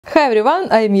Hi everyone,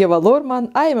 I'm Eva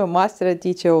Lorman. I am a master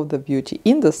teacher of the beauty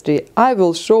industry. I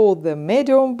will show the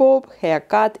medium bob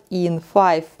haircut in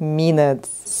 5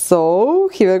 minutes. So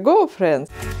here we go, friends.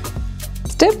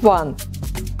 Step 1.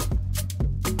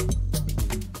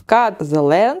 Cut the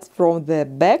length from the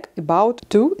back about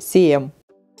 2 cm.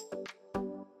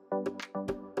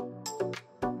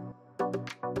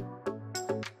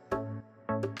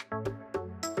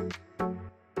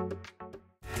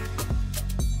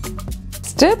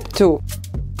 Step 2.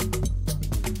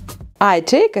 I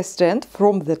take a strand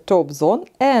from the top zone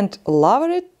and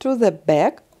lower it to the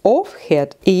back of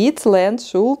head. Its length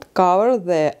should cover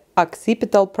the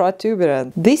occipital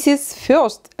protuberance. This is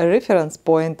first reference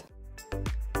point.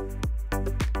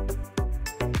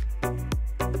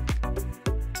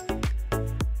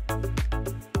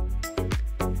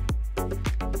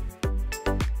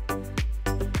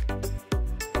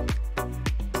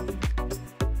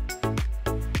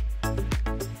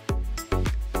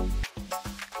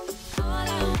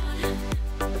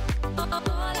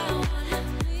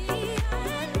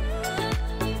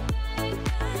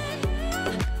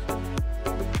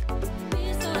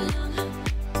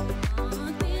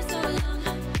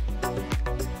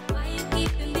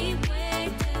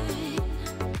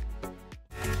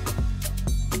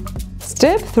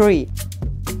 Step 3.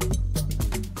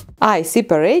 I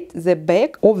separate the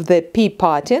back of the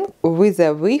P-parting with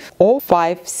a width of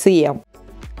 5 cm.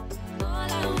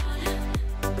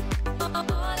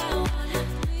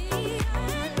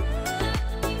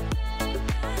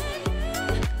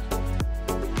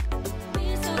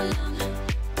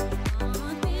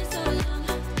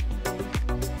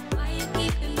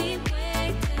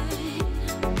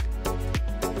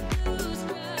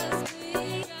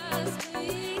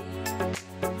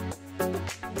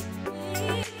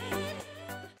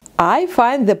 I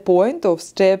find the point of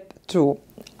step 2.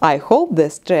 I hold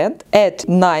the strand at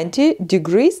 90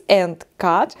 degrees and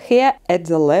cut hair at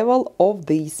the level of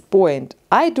this point.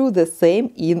 I do the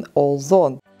same in all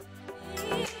zones.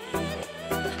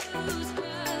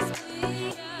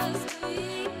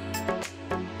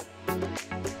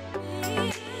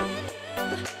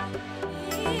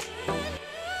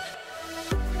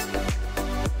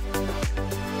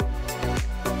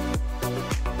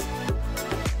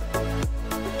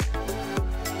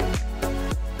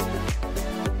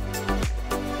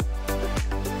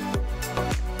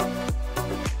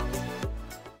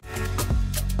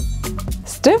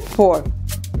 Step 4.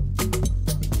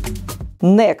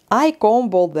 Next, I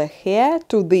comb the hair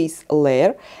to this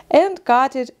layer and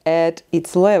cut it at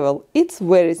its level. It's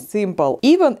very simple.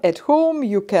 Even at home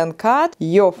you can cut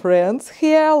your friend's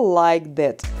hair like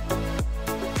that.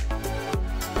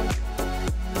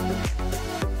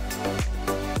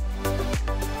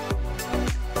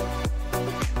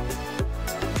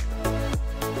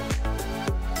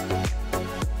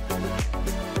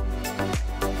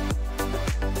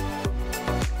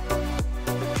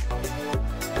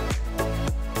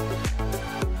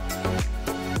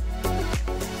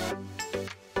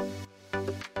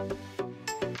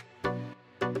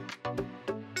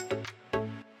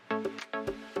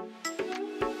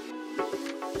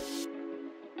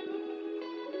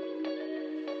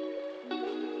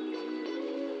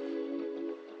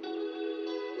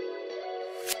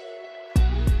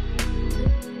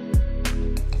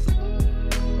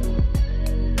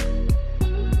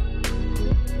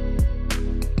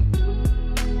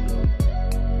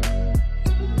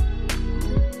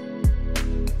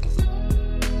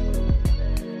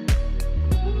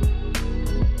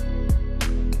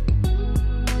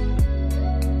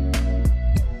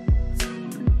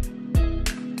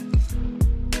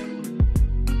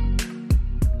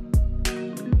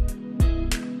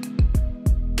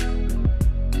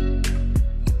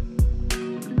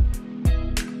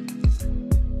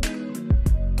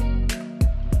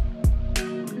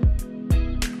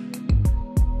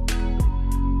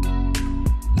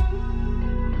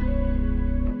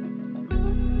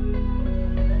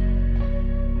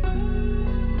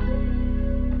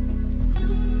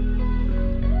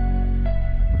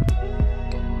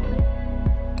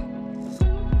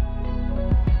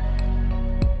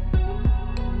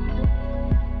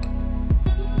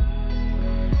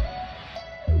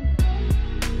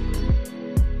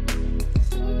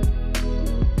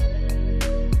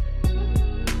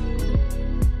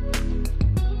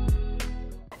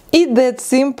 It's that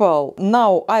simple.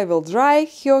 Now I will dry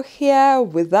your hair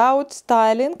without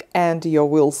styling and you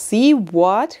will see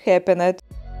what happened.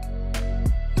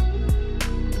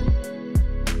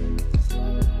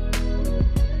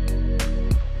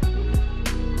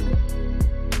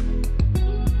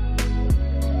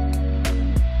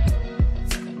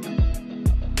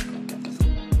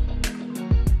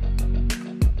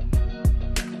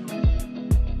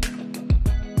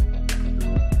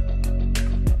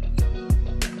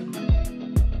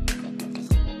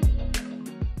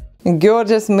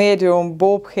 Gorgeous medium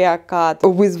bob haircut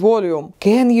with volume.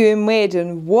 Can you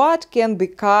imagine what can be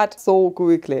cut so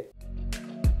quickly?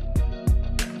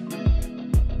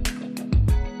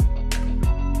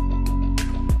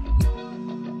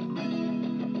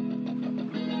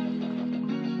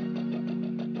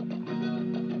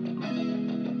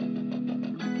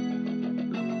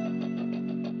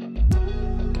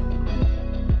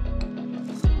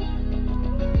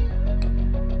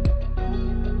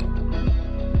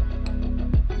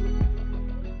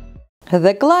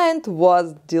 The client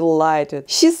was delighted.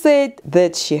 She said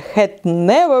that she had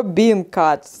never been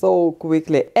cut so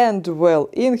quickly and well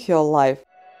in her life.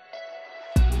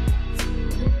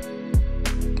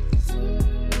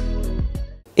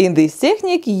 In this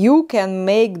technique you can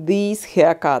make these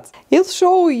haircuts. I'll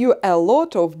show you a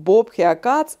lot of bob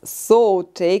haircuts, so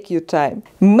take your time.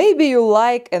 Maybe you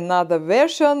like another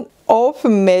version of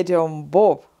medium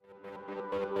bob.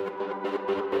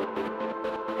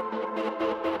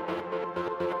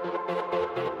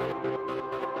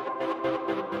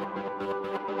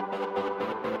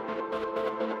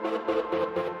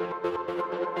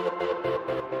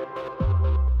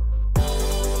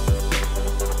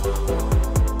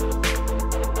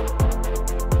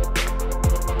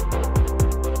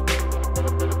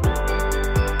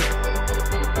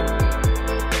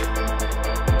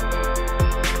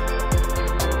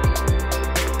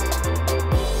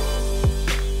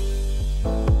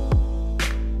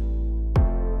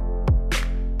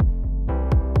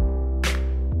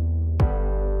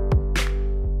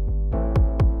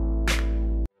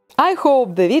 I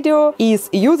hope the video is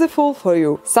useful for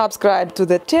you. Subscribe to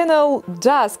the channel,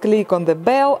 just click on the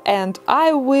bell and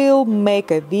I will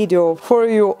make a video for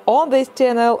you on this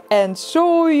channel and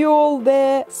show you all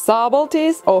the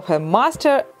subtleties of a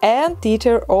master and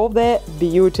teacher of the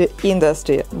beauty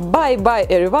industry. Bye bye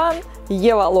everyone,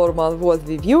 Eva Lorman was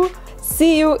with you.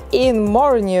 See you in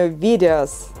more new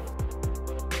videos.